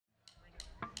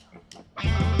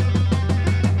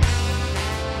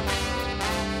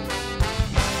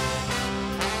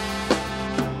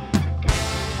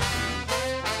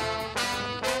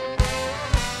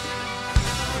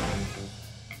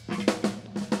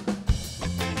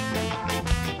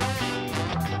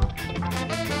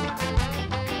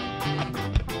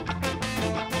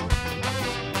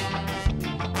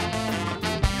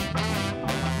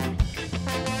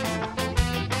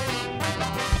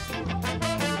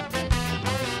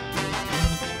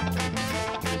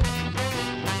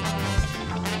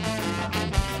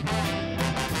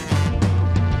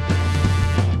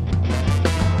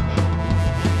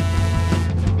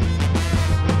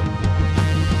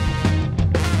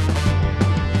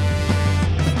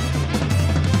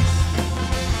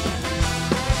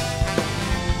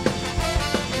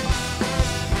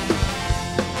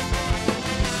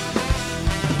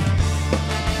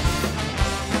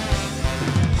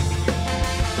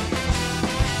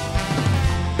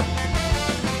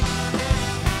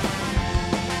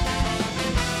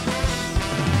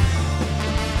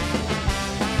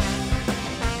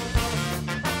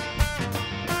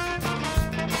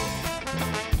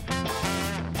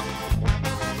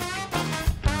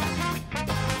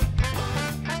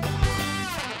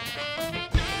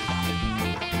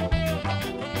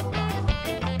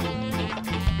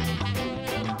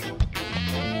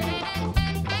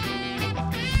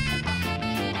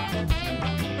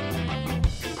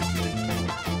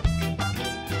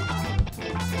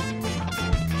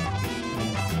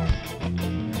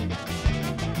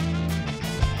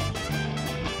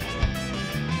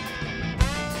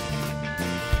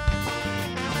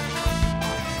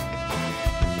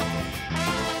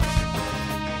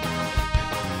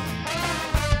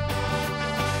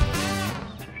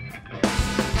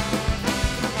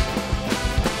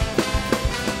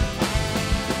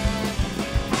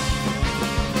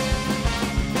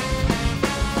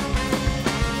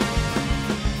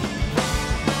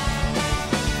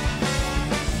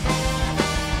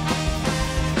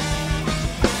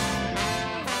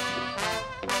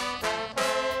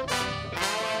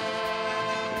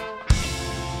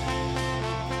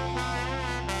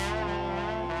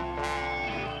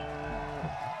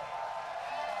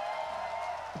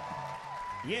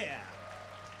Yeah.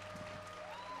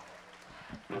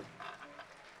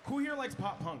 Who here likes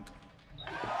pop punk?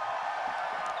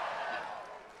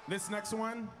 This next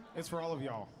one is for all of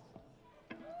y'all.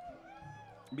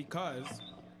 Because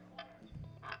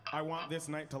I want this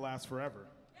night to last forever.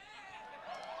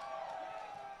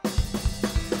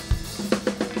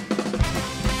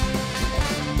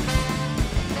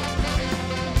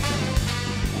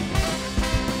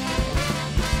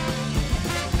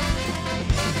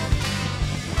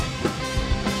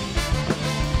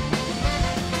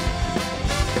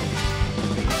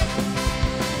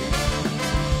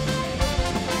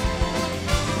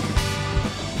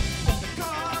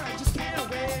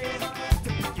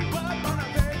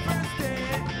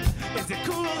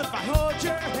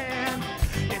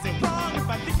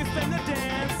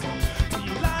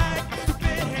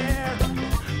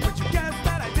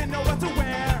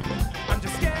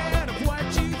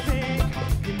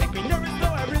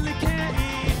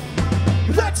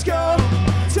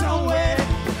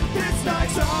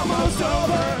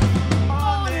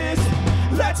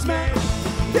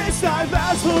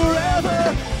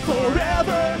 Forever,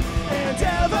 forever and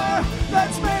ever.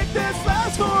 Let's make this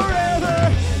last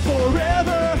forever,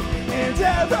 forever and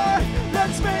ever.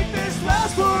 Let's make this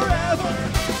last forever.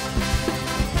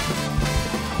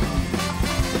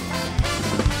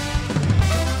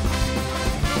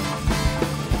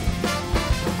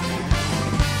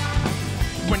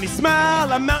 When you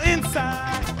smile, I'm out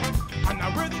inside. I'm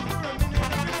not worthy for a minute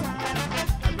at a time.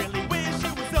 I really wish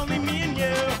it was only me and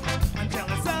you. I'm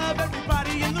jealous of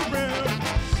everybody in the room.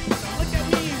 Don't look at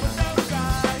me with those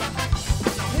eyes.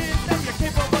 No hint that you're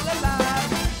capable of lies.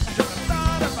 Just the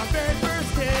thought of my very first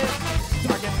kiss.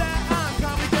 Target that I'm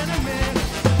probably gonna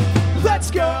miss. Let's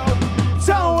go,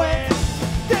 don't wait.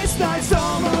 This night's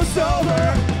almost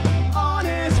over.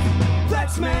 Honest,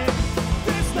 let's make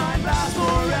this night last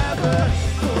forever,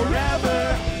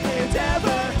 forever and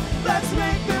ever. Let's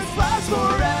make this last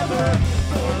forever,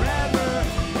 forever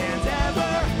and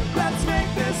ever. Let's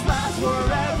make this last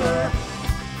forever.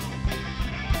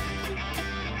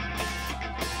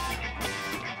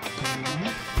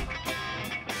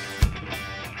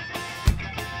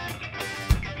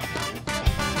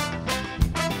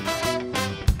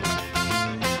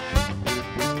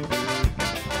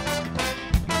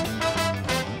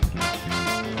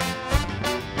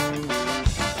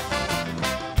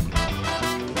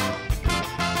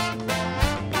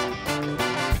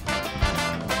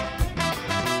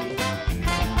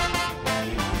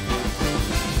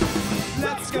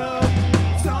 Let's go,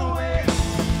 don't wait.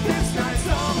 This night's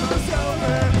almost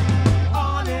over.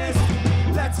 Honest,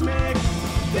 let's make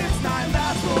this night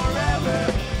last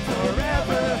forever,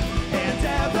 forever and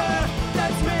ever.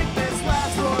 Let's make this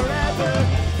last forever,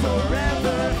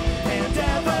 forever and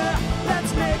ever.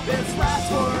 Let's make this last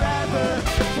forever,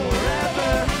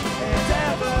 forever and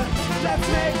ever. Let's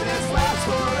make this last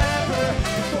forever,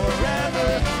 forever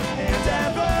and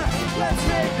ever. Let's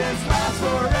make this last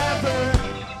forever.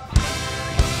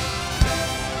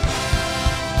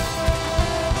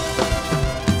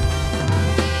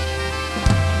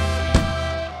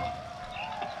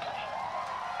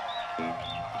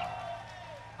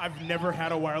 I've never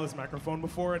had a wireless microphone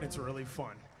before, and it's really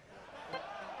fun.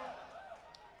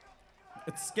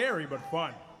 It's scary, but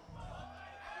fun.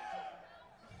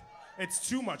 It's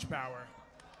too much power.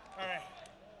 All right.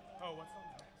 Oh, what's on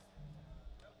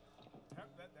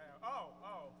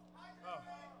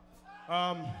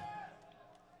next?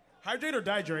 Hydrate or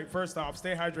dihydrate, first off.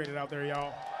 Stay hydrated out there,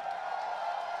 y'all.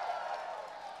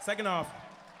 Second off,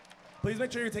 please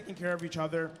make sure you're taking care of each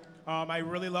other. I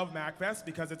really love MAGFest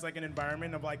because it's like an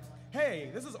environment of like, hey,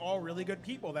 this is all really good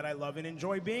people that I love and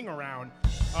enjoy being around.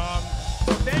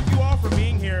 So thank you all for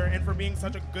being here and for being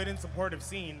such a good and supportive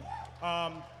scene.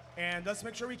 And let's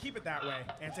make sure we keep it that way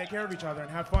and take care of each other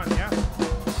and have fun, yeah?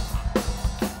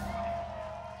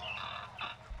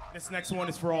 This next one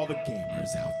is for all the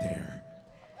gamers out there.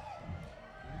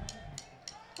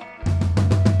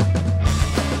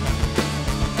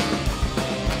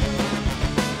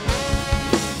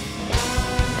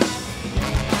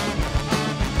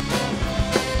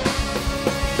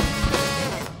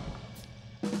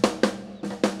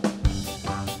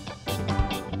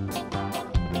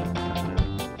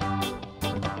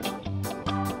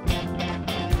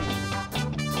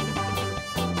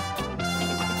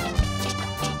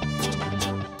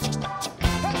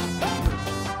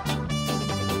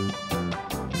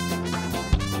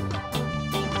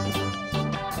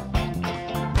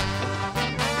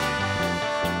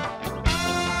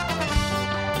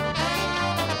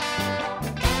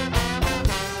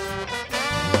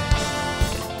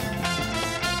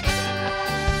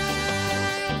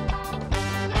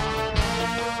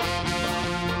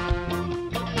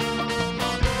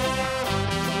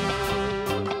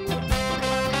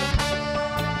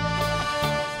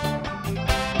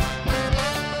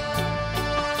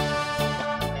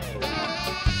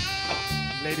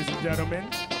 gentlemen,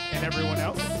 and everyone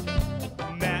else,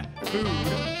 Matt Food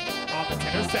on the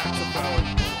tenor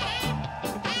saxophone.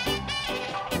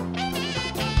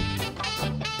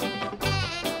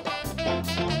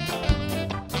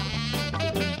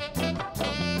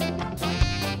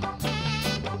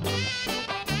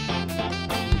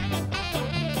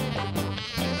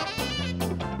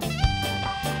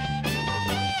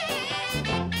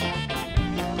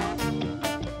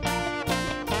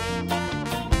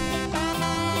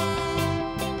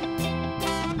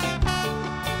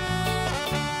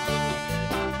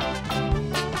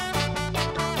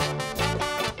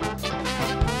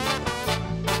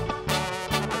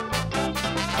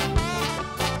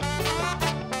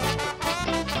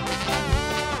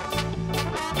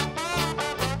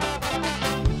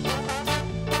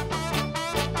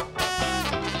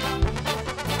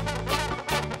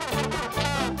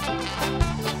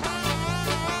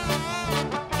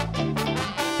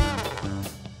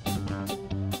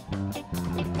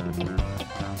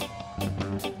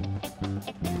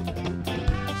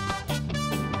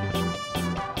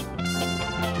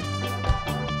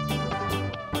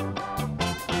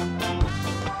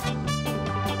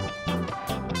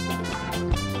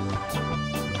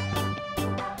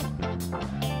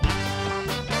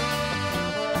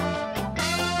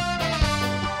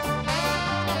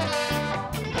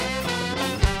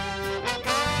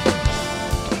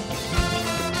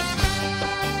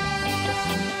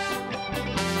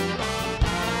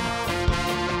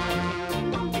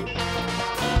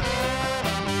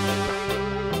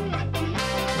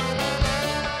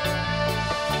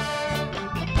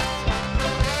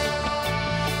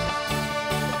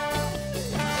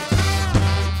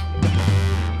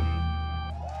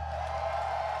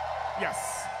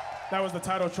 That was the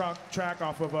title track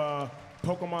off of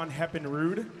Pokemon Hep and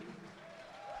Rude.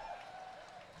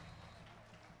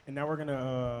 And now we're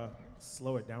gonna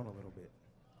slow it down a little bit.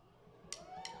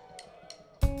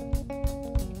 Oh,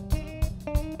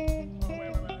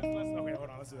 wait. Okay, hold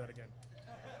on, let's do that again.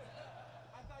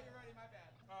 I thought you were ready, my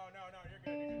bad. Oh, no, you're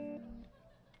good.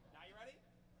 Now you ready?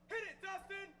 Hit it,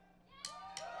 Dustin!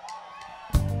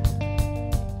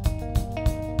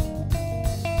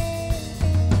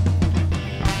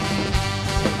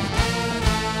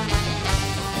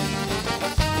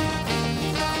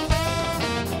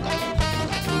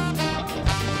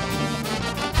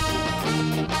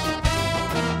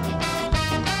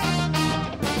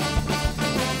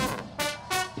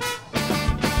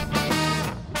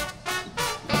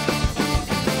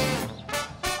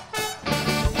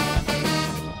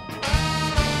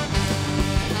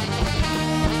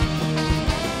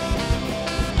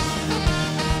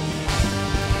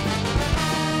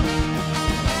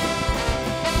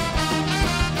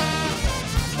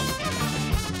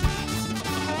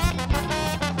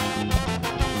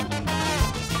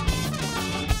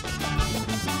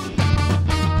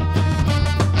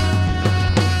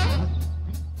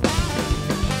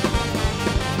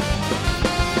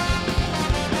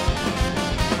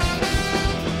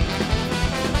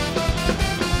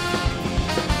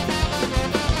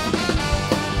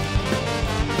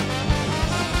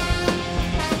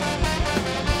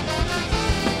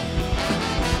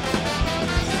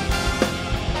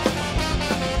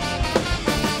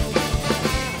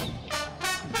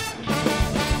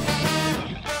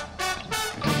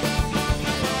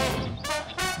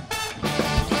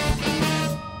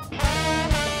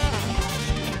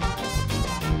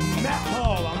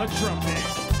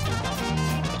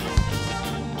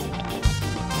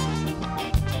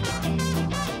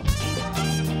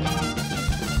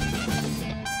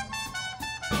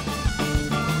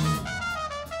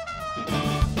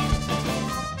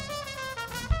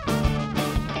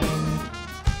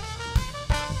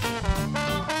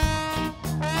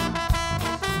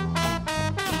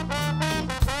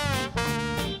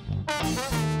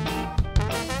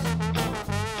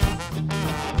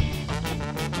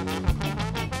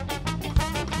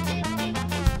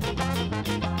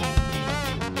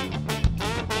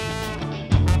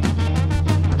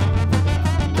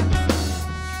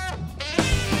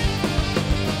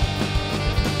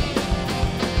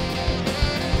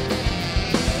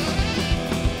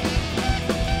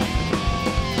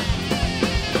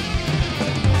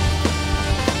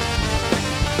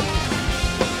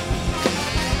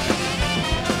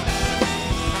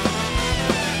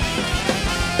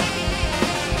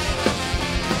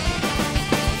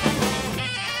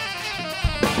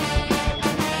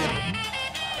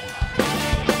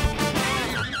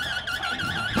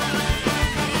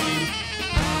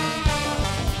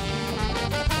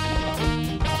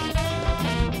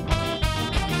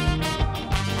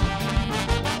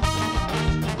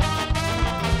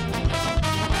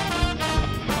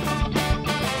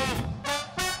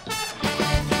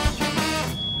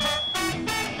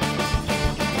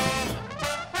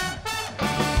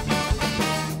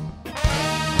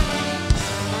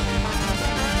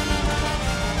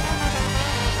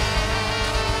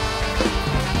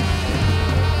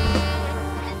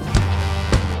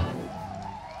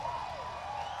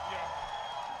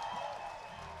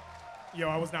 Yo,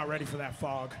 I was not ready for that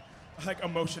fog. Like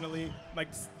emotionally, like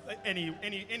anything. Oh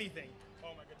my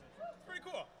goodness. It's pretty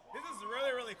cool. This is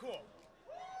really, really cool.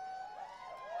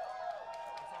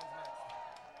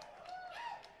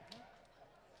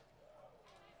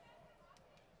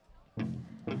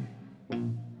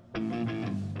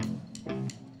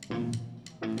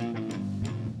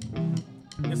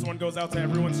 This one goes out to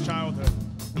everyone's childhood.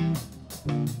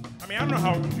 I mean, I don't know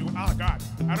how old you. Oh God,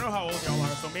 I don't know how old y'all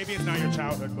are, so maybe it's not your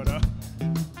childhood, but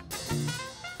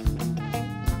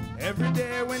Every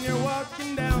day when you're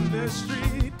walking down the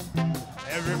street,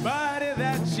 everybody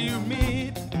that you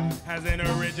meet has an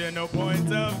original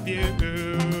point of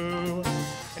view.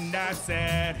 And I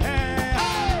said, hey,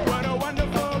 what a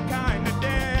wonderful kind of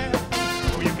day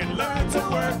where you can learn to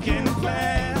work and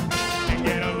play and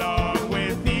get along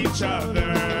with each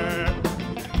other.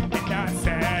 And I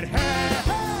said, hey,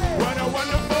 what a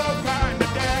wonderful kind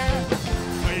of day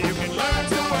where you can learn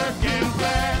to work and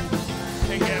play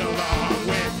and get along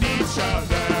with each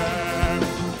other.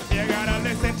 You gotta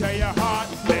listen to your heart,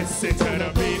 listen to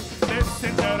the beat,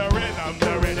 listen to the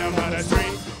rhythm of the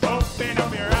street. Open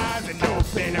up your eyes and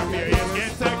open up your ears.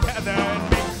 Get together and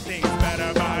make things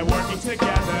better by working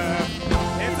together.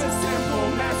 It's a simple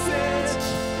message,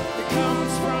 it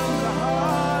comes from the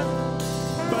heart.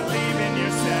 Believe in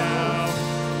yourself,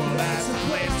 well that's the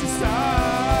place to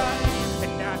start.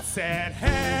 And I said,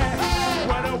 hey,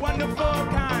 what a wonderful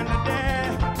kind of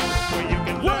day where you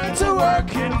can learn to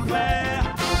work and play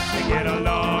and get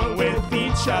along with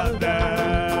each other.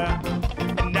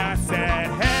 And I said,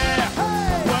 hey,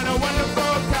 what a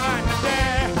wonderful kind of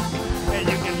day and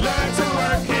you can learn to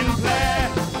work and play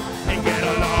and get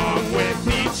along with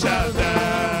each other.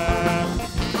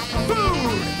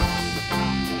 Food!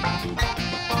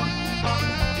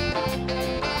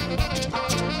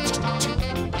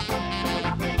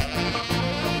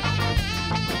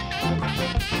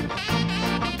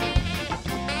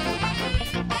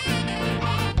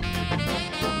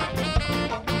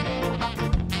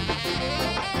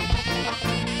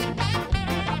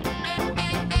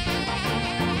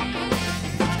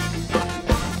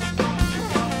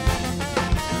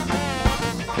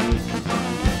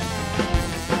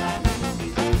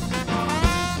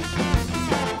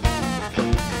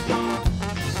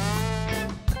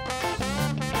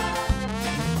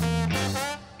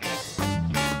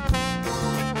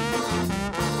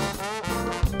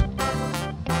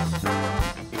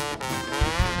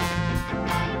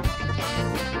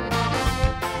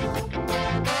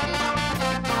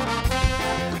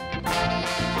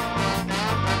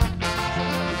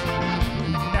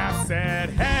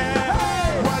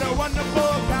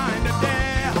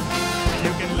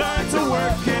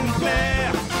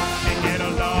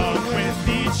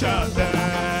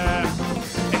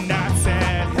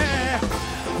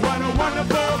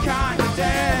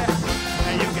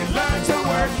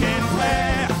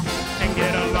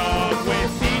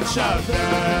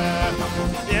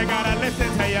 You gotta listen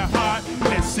to your heart,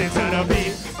 listen to the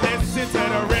beat, listen to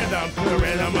the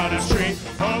rhythm of the street.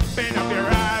 Open up your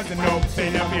eyes and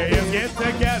open up your ears. Get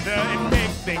together and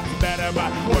make things better by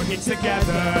working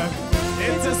together.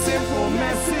 It's a simple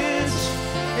message,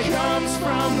 it comes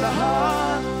from the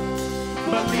heart.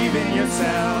 Believe in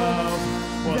yourself,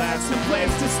 well that's the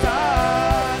place to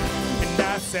start. And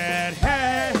I said,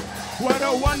 hey, what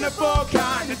a wonderful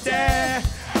kind of day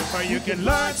where you can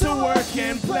learn to work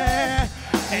and play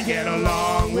and get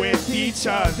along with each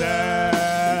other.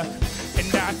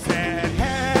 And I said,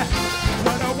 hey,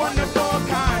 what a wonderful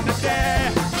kind of day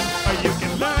where you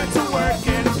can learn to work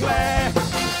and play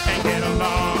and get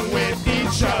along with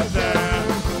each other.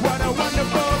 What a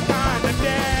wonderful kind of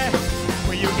day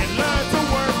where you can learn to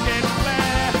work and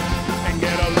play and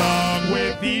get along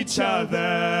with each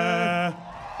other.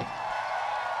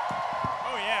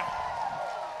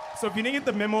 So if you didn't get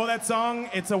the memo of that song,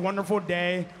 it's a wonderful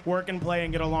day, work and play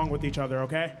and get along with each other,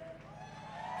 okay?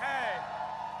 Hey.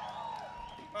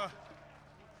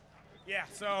 Yeah,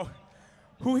 so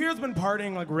who here's been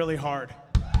partying like really hard?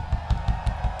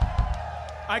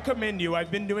 I commend you.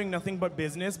 I've been doing nothing but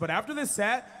business, but after this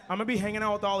set, I'm gonna be hanging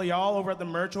out with all of y'all over at the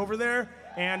merch over there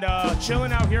and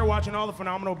chilling out here watching all the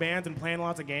phenomenal bands and playing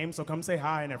lots of games, so come say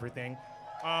hi and everything.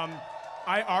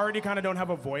 I already kind of don't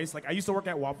have a voice. Like I used to work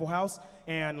at Waffle House,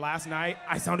 and last night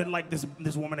I sounded like this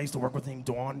woman I used to work with named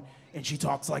Dawn, and she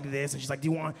talks like this, and she's like, "Do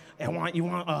you want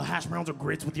hash browns or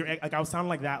grits with your egg?" Like I was sounding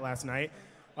like that last night.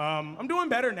 I'm doing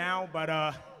better now, but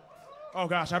oh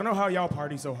gosh, I don't know how y'all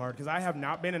party so hard because I have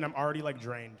not been, and I'm already like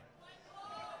drained.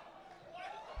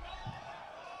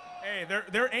 Hey,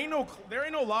 there ain't no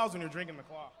laws when you're drinking the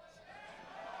clock.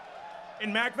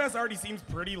 And MAGFest already seems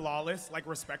pretty lawless, like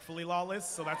respectfully lawless,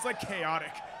 so that's like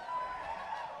chaotic.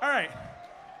 All right,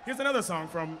 here's another song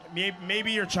from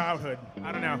maybe your childhood.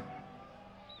 I don't know.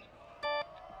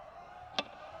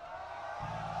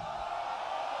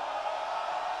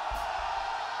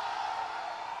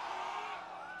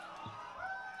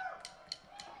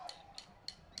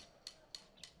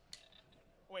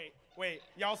 Wait,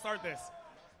 y'all start this.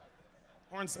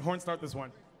 Horn start this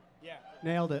one. Yeah.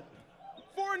 Nailed it.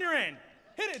 4 in your hand.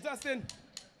 Hit it, Dustin.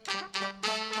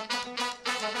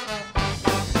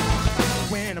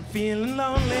 When I'm feeling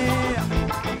lonely,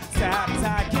 sad as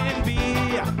I can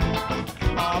be,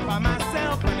 all by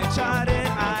myself on a charted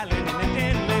island in an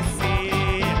endless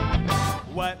sea.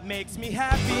 What makes me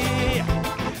happy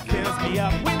fills me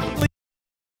up with glee.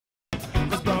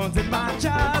 Those bones in my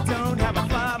jaw don't have a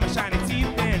flaw, my shiny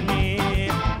teeth in me.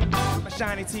 My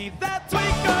shiny teeth that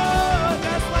twinkle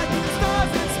just like the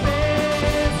stars in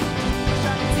space. My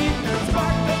shiny teeth that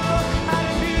sparkle add a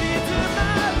beauty to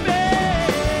my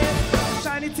face. My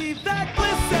shiny teeth that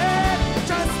glisten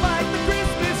just like the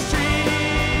Christmas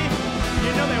tree.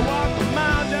 You know they walk a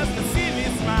mile just to see me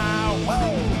smile. Whoa!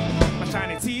 My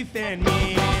shiny teeth in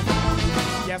me.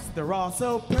 Yes, they're all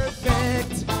so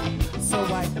perfect, so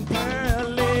white and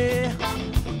pearly.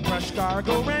 Brush,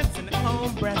 gargle, rinse, and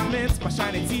home breath mints. My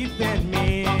shiny teeth in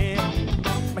me.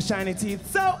 My shiny teeth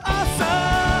so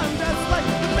awesome, just like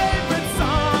the favorite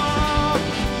song.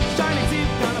 Shiny teeth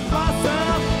gonna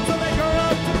blossom, so they grow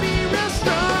up to be real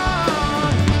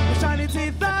strong. My shiny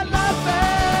teeth, I love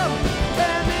them,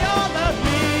 and they all love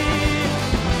me.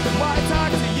 Why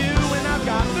talk to you when I've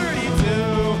got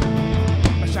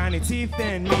 32? My shiny teeth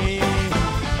in me.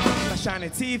 My shiny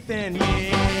teeth in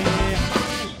me.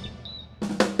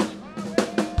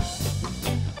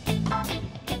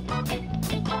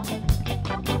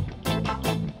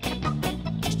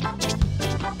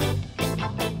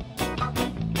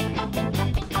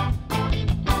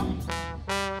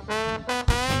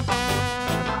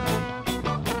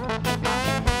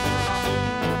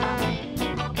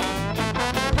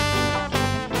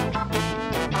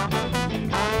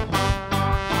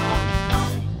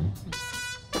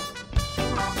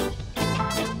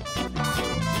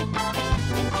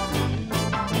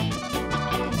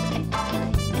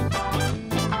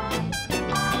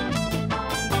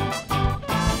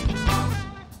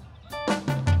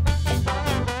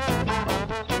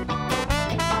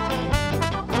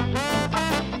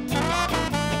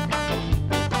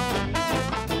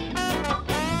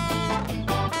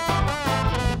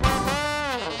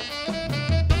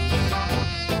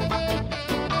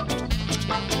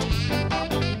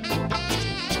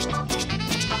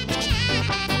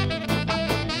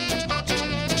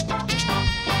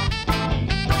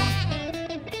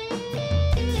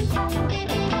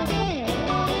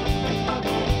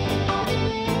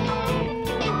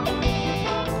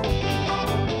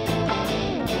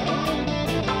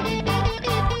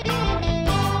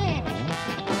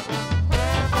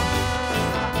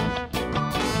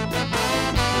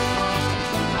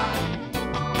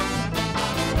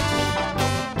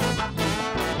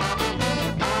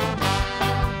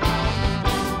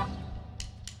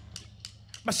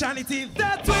 My shiny teeth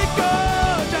that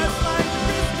twinkle just like the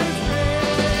Christmas tree.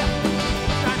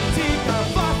 Shiny teeth are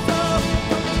blossom,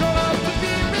 grow up to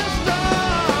be real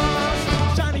strong.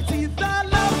 Shiny teeth, I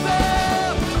love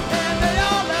them, and they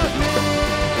all love me.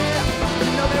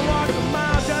 You know they walk a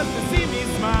mile just to see me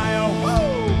smile.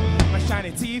 Woo! My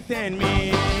shiny teeth in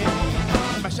me.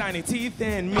 My shiny teeth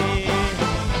in me.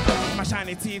 My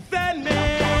shiny teeth in me.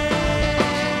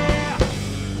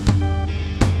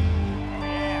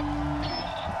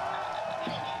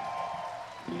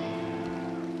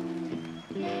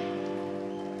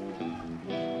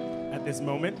 At this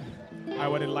moment, I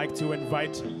would like to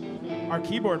invite our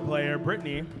keyboard player,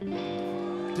 Brittany,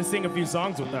 to sing a few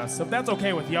songs with us, if that's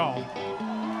okay with y'all.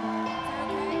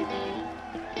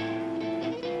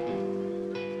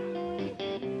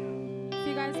 If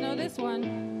you guys know this one,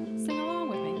 sing along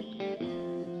with me.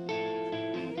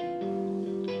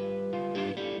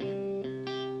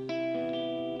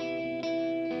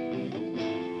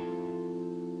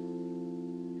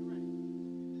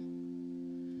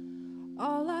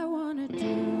 All I wanna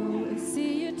do is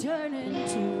see you turn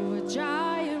into a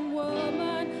giant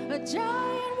woman,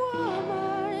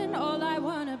 and all I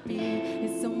wanna be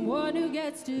is someone who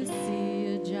gets to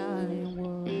see a giant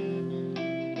woman.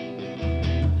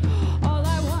 All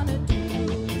I wanna do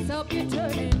is help you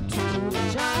turn into a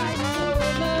giant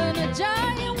woman,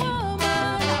 All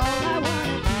I wanna be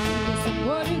is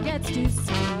someone who gets to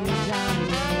see a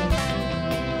giant woman.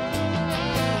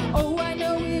 Oh, I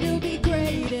know it'll be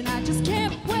great, and I just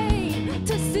can't wait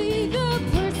to see the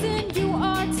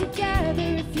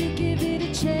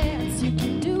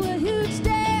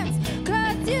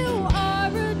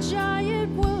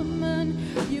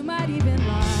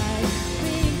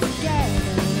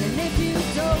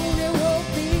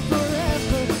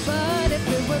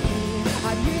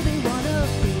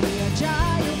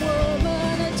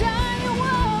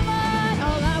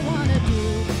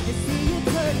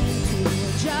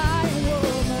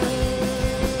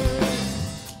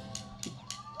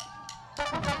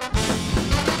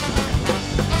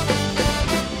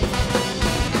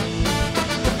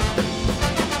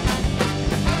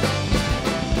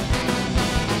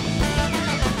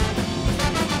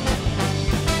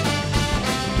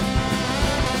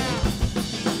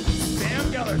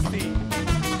thirsty.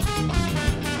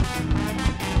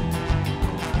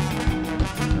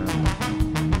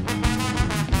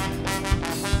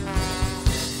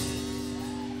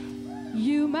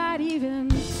 You might even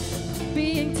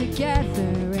being together,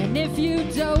 and if you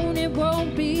don't, it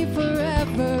won't be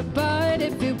forever. But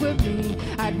if it were me,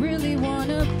 I'd really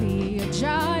wanna be a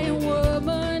giant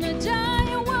woman, a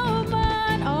giant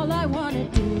woman. All I wanna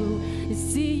do is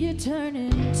see you turn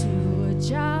into a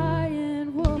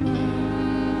giant woman.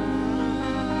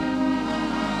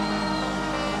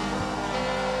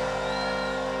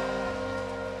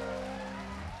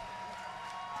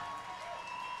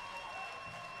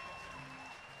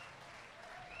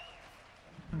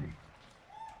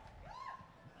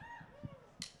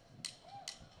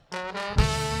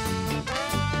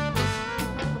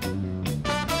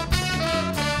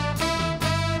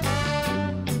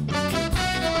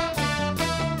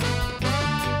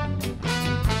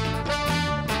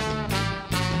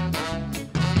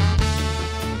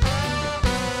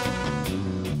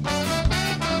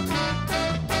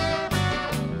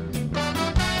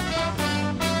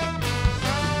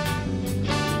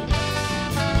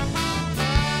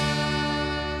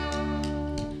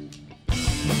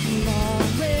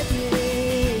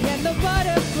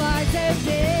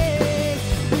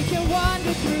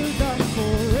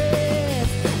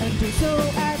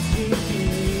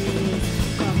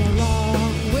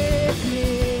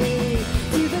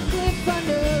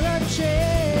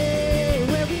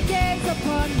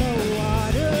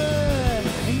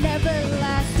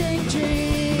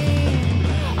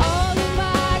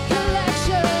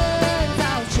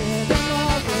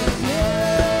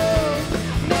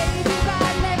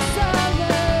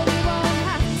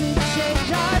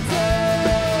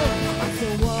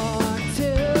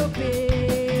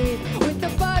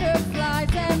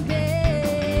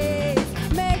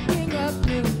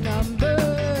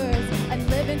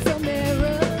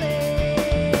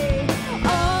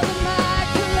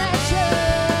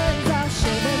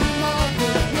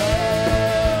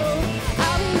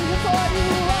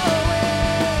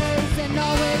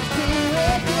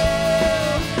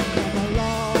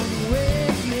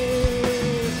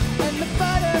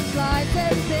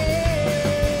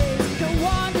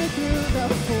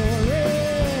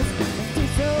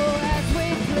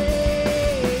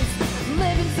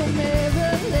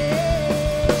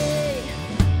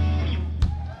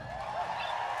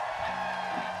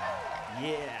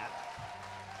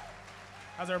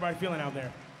 How's everybody feeling out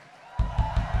there?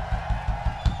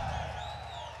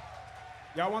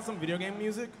 Y'all want some video game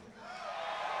music?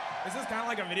 This is kind of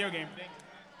like a video game thing.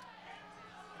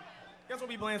 Guess we'll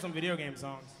be playing some video game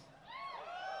songs.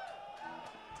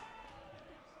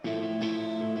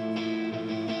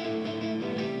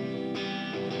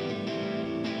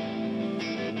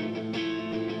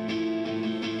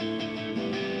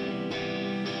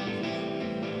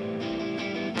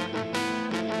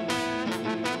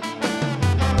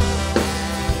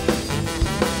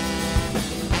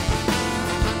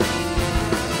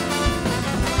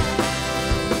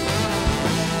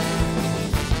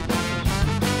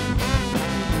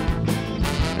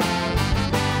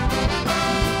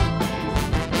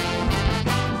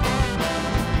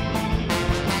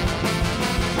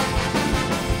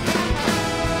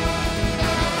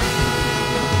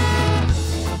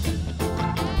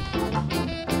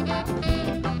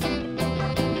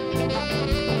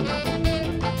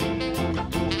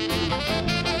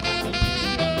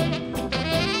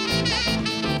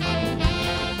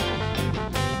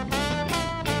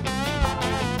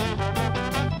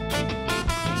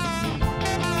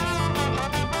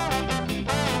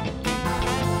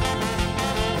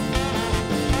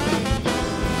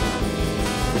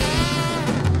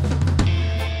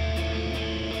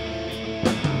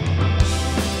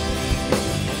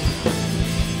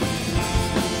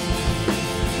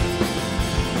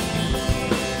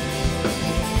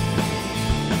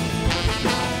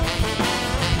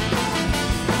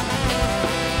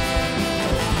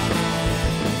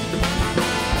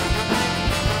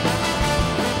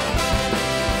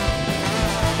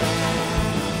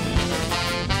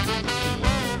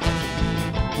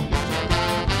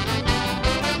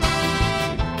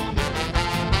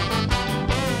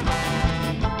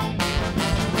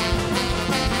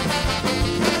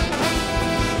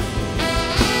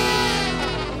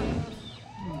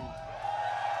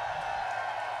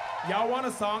 Y'all want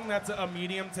a song that's a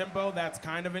medium tempo that's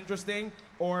kind of interesting,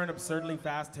 or an absurdly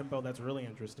fast tempo that's really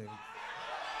interesting? All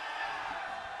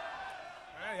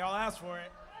right, y'all asked for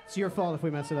it. It's your fault if we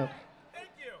mess it up. Thank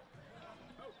you.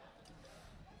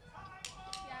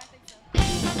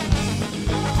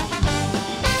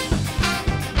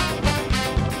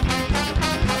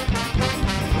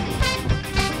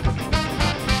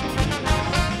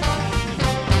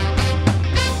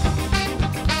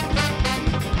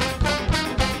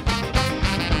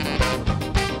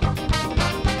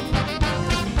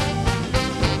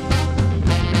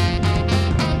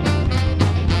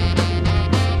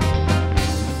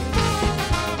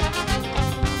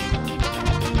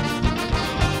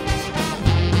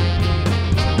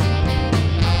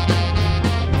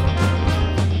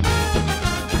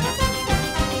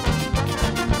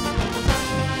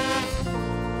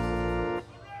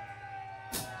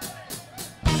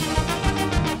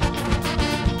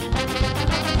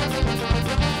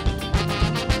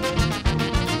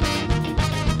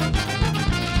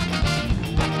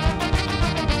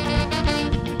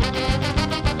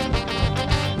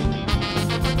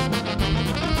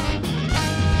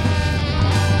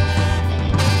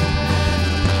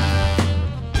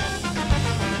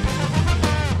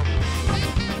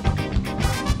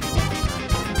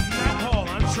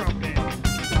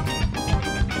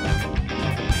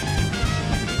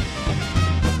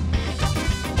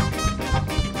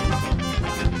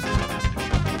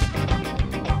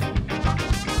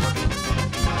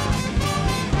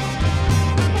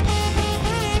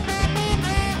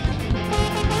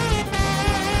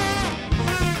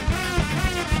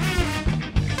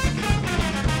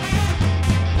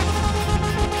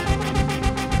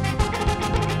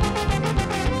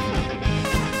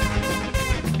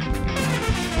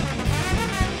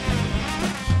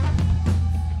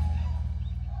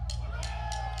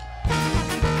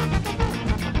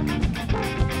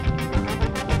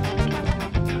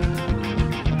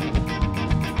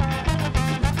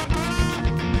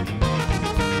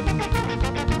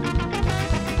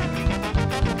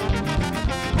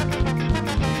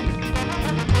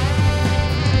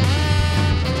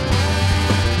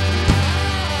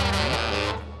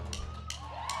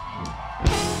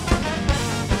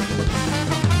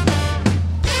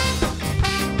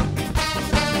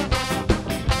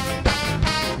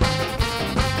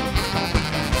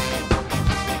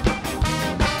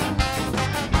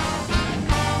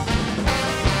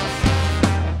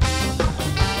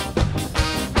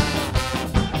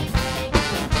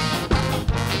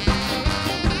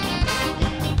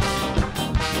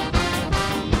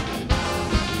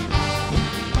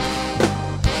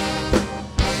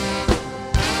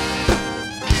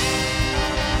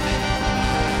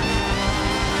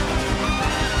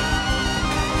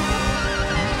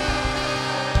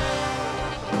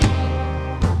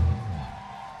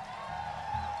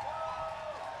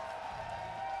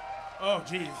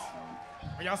 Jeez.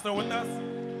 Are y'all still with us?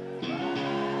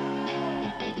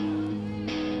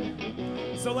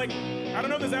 So like, I don't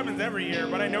know if this happens every year,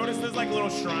 but I noticed there's like little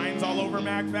shrines all over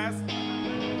MAGFest.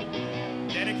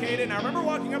 Dedicated, and I remember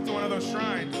walking up to one of those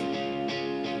shrines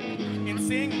and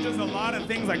seeing just a lot of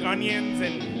things like onions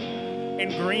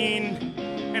and green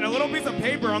and a little piece of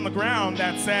paper on the ground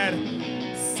that said,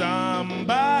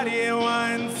 somebody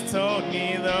once told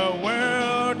me the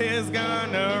world is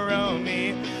gonna roll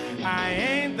me. I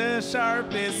ain't the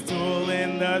sharpest tool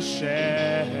in the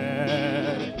shed.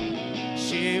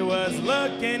 She was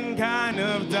looking kind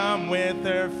of dumb with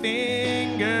her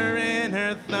finger in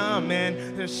her thumb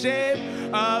and the shape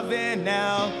of an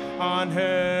L on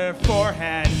her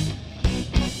forehead.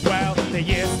 Well, the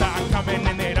years start coming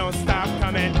and they don't stop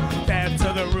coming. Dead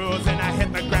to the rules and I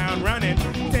hit the ground running.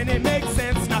 Then it makes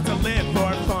sense not to live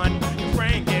for fun. Your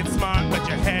brain gets smart, but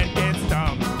your head gets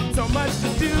dumb. So much to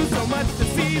do, so much to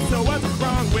see. So what's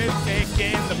wrong with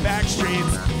taking the back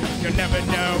streets? You'll never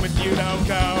know if you don't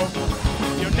go.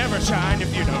 You'll never shine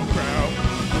if you don't grow.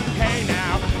 Hey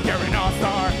now, you're an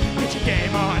all-star. Get your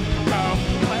game on, go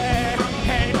play.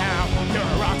 Hey now, you're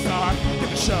a rock star. Get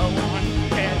the show on,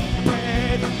 get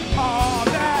paid. All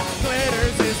that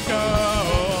glitters is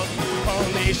gold.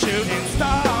 Only shooting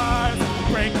stars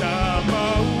break the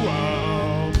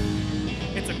mold.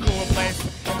 It's a cool place.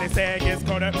 They say it gets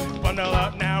colder. Bundle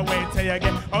up now, wait till you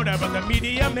get older. But the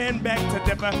media men beg to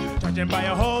differ, judging by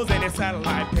your holes in your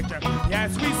satellite picture.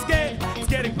 Yes, we skate, it's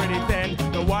getting pretty thin.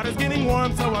 The water's getting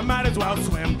warm, so I might as well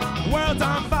swim. The world's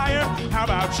on fire, how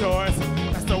about yours?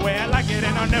 That's the way I like it,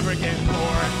 and I'll never get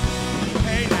bored.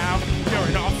 Hey now, you're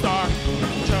an all-star.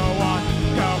 Show on,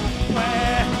 go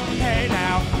play. Hey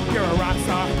now, you're a rock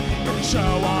star. Get the show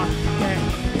on, get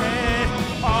paid.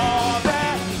 All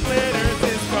that glitters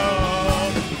is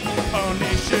gold.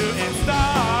 Only shooting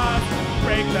stars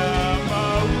break the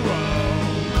mold.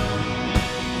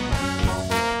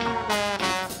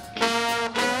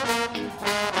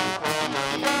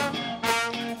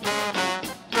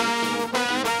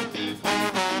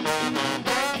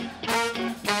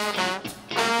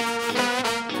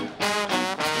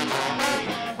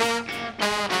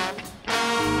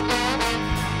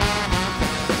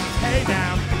 Hey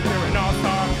now, you're an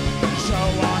all-star. Show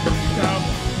on, go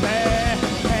play.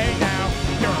 Hey now,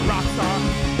 you're a rock star.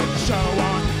 Show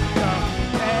on, go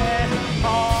play.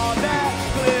 All that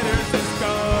glitters is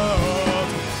gold.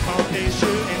 Only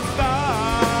shooting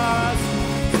stars.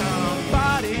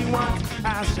 Somebody once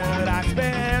asked, should I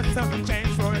spend some change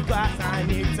for a glass? I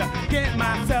need to get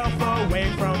myself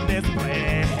away from this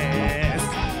place.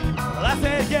 Well, I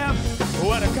said, yeah,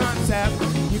 what a concept.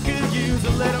 You could use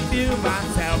a little view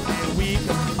myself, and we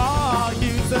could all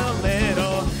use a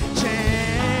little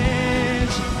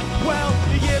change. Well,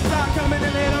 the years start coming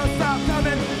and they don't stop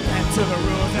coming. Back to the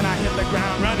rules and I hit the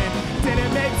ground running.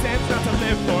 Didn't make sense not to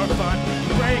live for fun.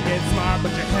 The brain gets smart,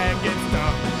 but your head gets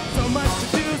dumb. So much to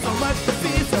do, so much to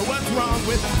see. So what's wrong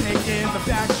with taking the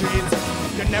back streets?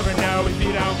 You'll never know if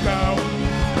you don't go.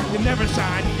 You'll never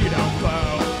shine if you don't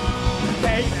glow.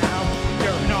 Hey now,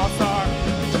 you're an all-star.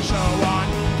 Get your show on,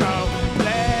 go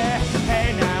play.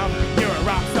 Hey now, you're a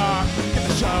rock star. Get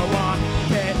the show on,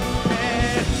 get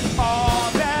paid. All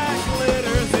that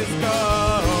glitters is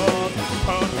gold.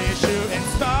 Only shooting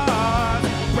stars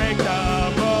break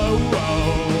the mold.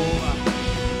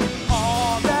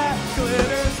 All that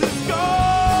glitters is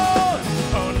gold.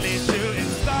 Only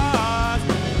shooting stars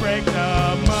break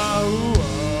the mold.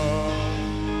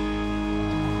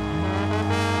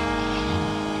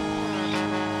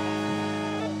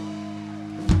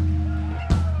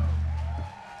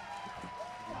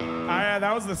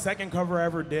 That was the second cover I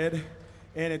ever did,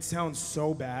 and it sounds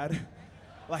so bad.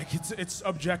 Like, it's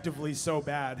objectively so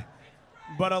bad.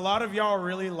 But a lot of y'all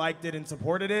really liked it and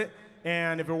supported it,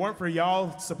 and if it weren't for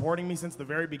y'all supporting me since the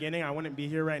very beginning, I wouldn't be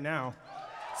here right now.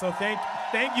 So thank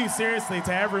you seriously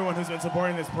to everyone who's been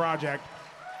supporting this project.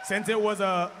 Since it was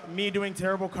me doing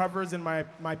terrible covers in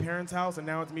my parents' house, and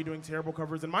now it's me doing terrible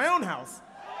covers in my own house.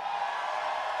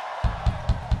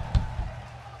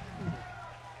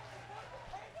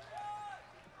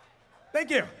 Thank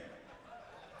you.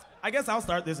 I guess I'll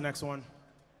start this next one.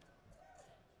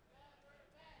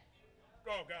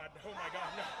 Oh, God. Oh, my God.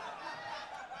 No.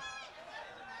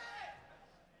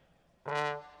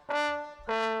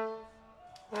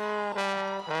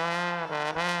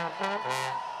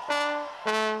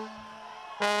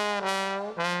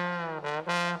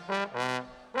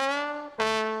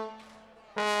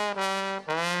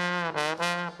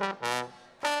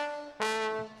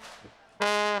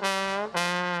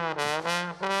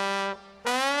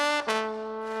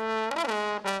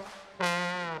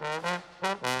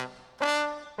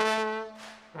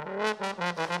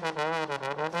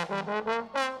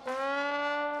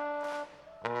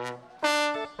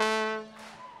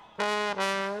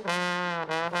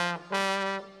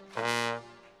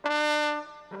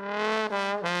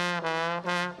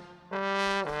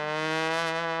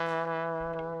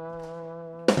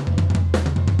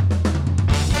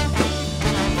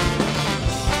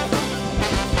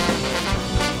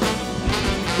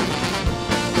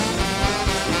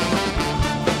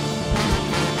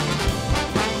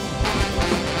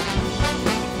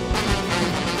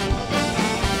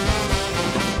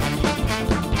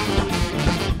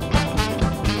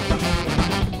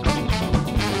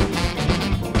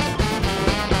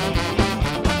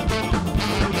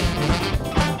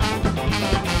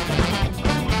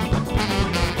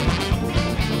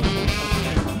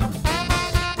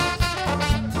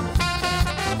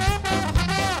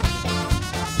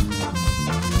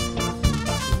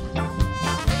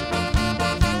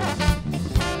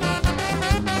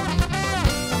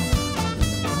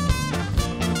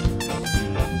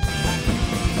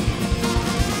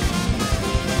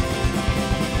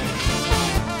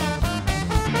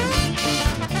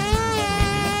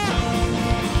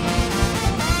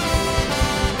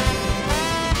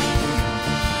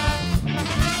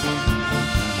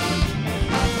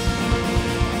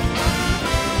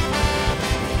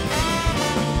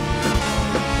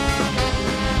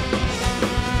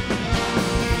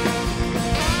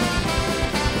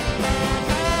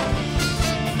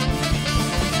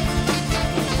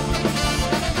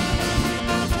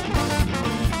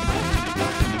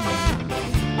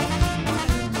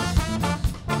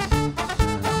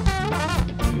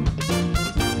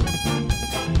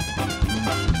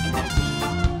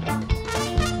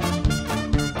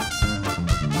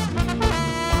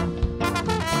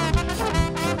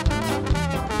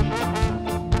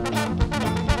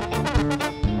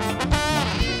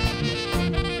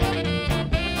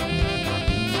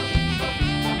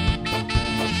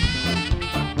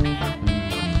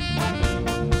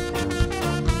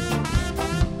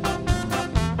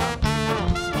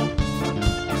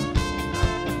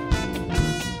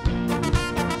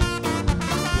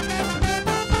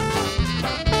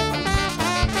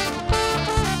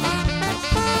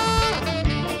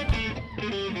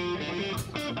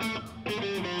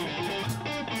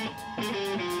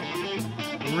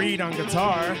 beat on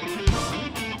guitar.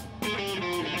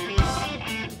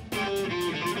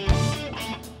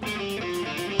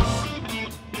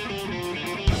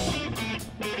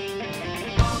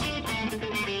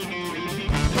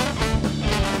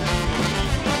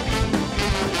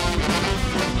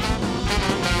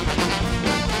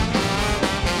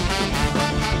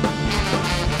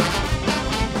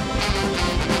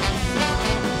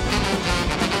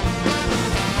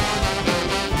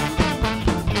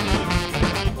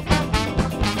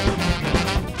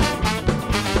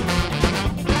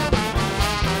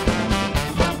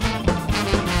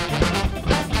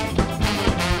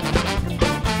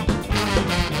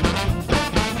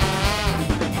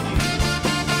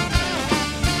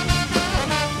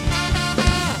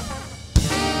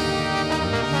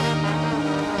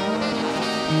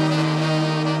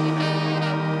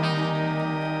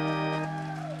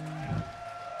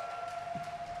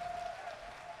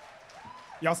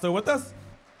 Y'all still with us?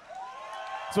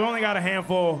 So we only got a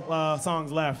handful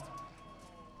songs left.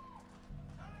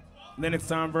 And then it's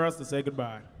time for us to say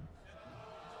goodbye.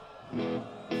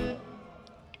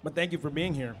 But thank you for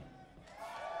being here.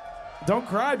 Don't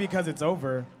cry because it's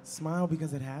over. Smile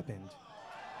because it happened.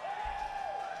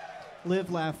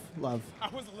 Live, laugh, love. I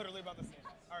was literally about to say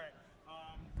that. All right.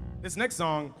 This next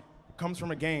song comes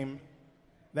from a game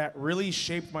that really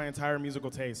shaped my entire musical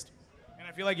taste. And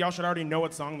I feel like y'all should already know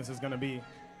what song this is gonna be.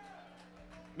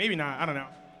 Maybe not, I don't know.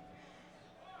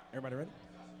 Everybody ready?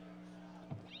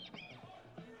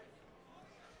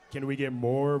 Can we get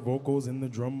more vocals in the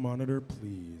drum monitor,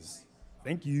 please?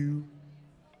 Thank you.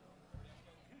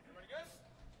 Everybody good?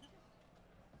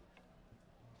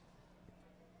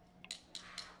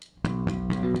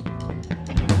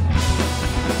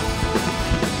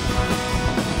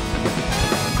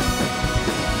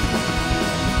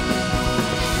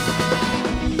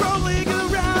 Rolling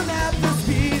around at the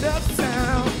speed of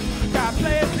sound. Got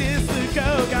places to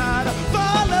go, gotta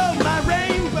follow my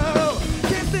rainbow.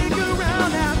 Can't stick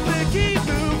around, have to keep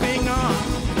moving on.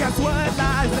 Guess what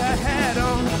lies ahead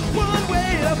on one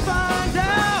way to find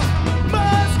out.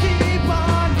 Must keep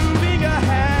on moving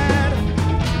ahead.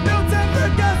 No time for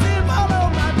guessing, follow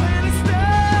my plan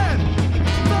instead.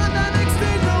 Find that next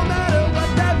stage, no matter what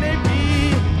that may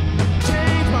be.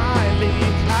 Change my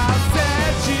lead, I'll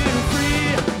set you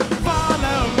free.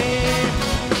 Follow me,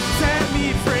 set me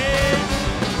free.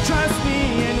 Trust me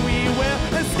and we will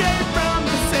escape from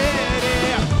the city.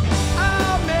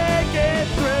 I'll make it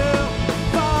through.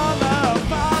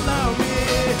 Follow me,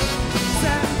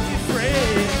 set me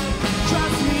free.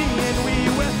 Trust me and we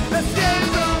will escape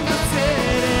from the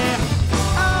city.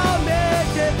 I'll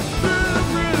make it through,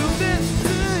 prove this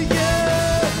to you.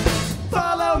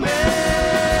 Follow me.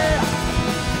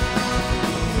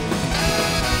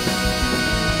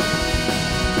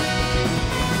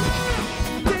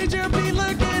 Danger be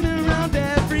lurking around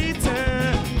every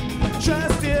turn.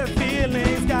 Trust your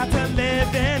feelings, got to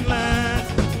live and learn.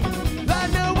 I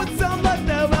know what's on, but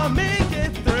no, I'll make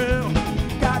it through.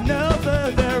 Got no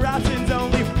further options,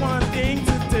 only one thing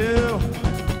to do.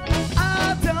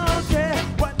 I don't care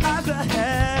what lies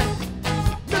ahead.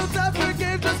 No time for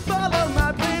games, just follow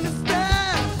my plan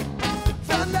instead.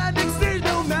 Found that next stage,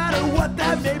 no matter what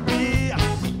that may be.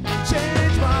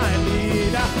 Change my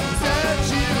lead, I'll set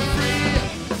you free.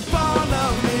 Follow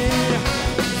me,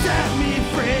 set me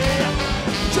free.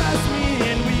 Trust me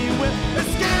and we will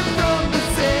escape from the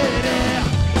city.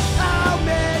 I'll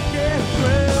make it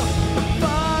through.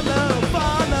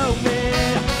 Follow me,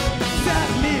 set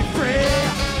me free.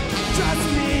 Trust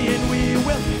me and we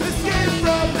will escape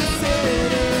from the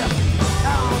city.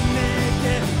 I'll make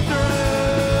it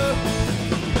through.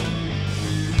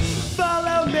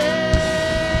 Follow me.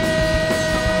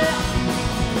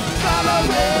 Follow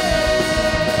me.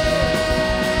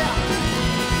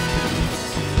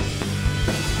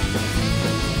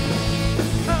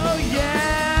 Oh yeah.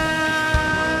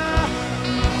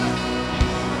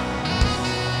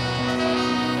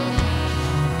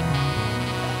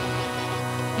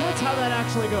 That's how that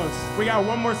actually goes. We got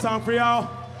one more song for y'all.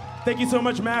 Thank you so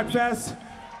much, MAGFest.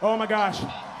 Oh my gosh.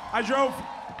 I drove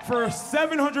for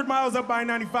 700 miles up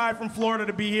I-95 from Florida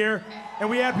to be here, and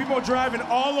we had people driving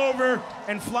all over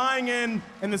and flying in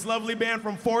this lovely band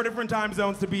from 4 different time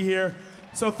zones to be here.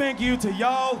 So thank you to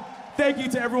y'all. Thank you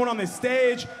to everyone on this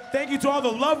stage. Thank you to all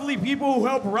the lovely people who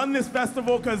help run this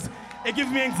festival, because it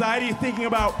gives me anxiety thinking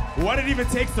about what it even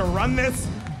takes to run this.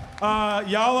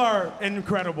 Y'all are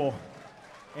incredible.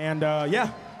 And yeah,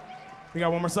 we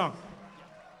got one more song.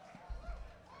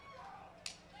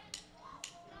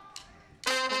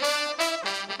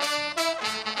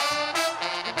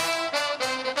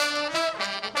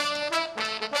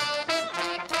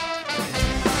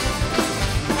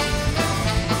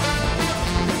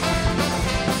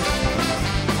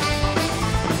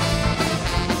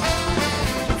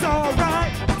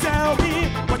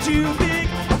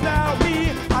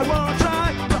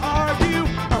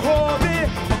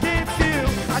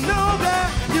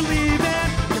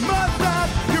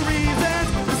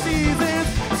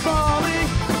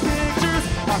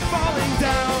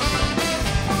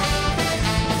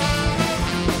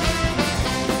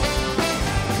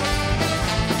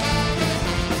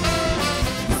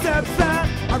 steps that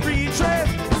I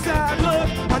retrace, the sad look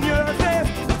on your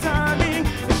face, the timing,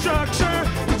 the structure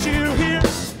that you hear.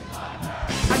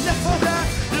 I know that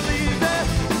you leave it,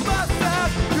 you must have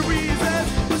your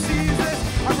reasons to seize this.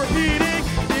 I'm repeating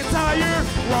the entire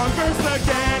wrong verse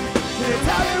again. It's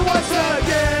happening once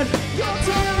again. You'll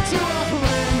turn to a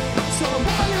friend, so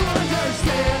all you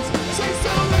understand. Say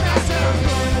something that's their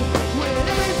plan. When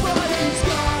everybody's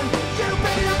gone, you've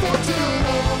been here for too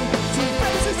long. Two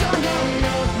faces on your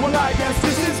young. Well, I guess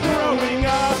this is growing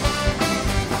up.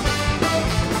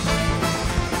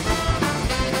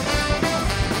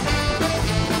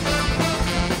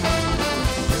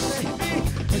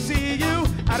 I see you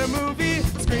at a movie,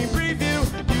 screen preview.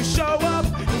 You show up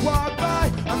and walk by.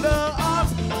 I'm the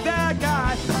off that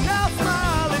guy. Now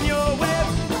smile in your whip.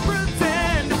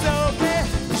 Pretend it's okay.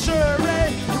 Sure,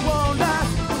 you won't last.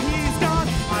 When he's gone,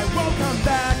 I won't come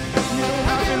back. It'll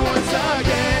happen once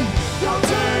again. Don't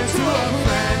turn to a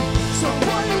friend.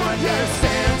 Someone who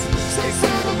understands. Say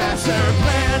the master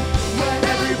plan. When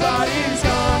everybody's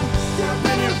gone, you've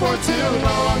been here for too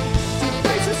long. Two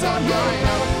faces on your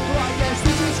own. Well, I guess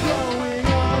this is growing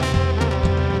up.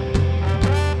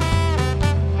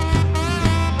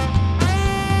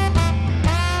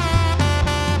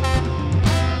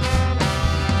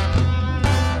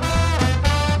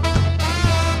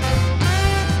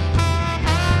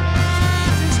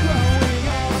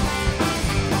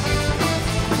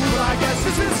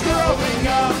 This is growing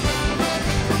up.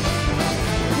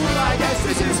 Well, I guess this is growing up. Well, I guess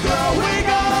this is growing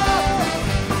up.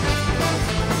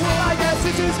 Well, I guess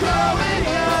this is growing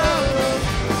up.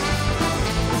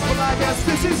 Well, I guess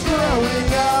this is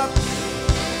growing up.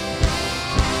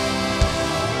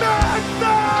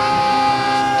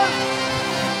 MAGFest!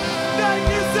 Thank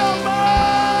you so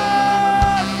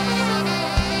much!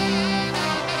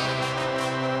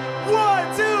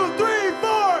 1, 2, 3,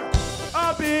 4!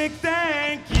 A big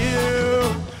thank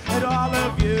you to all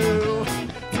of you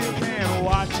who've been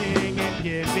watching and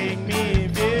giving me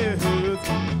views.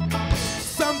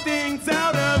 Something's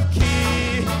out of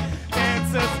key and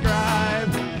subscribe.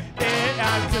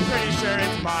 I'm pretty sure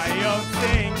it's my own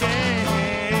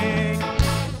singing.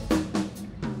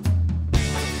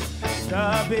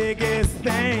 The biggest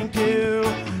thank you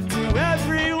to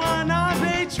everyone on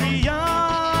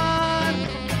Patreon.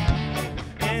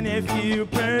 And if you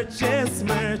purchase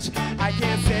merch, I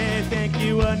can't say thank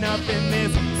you enough in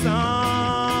this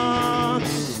song.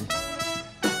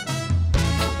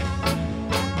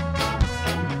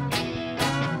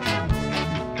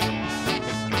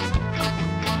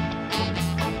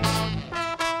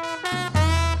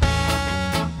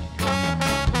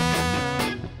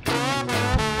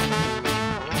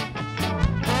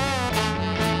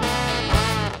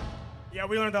 Yeah,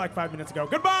 we learned that like 5 minutes ago.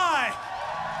 Goodbye!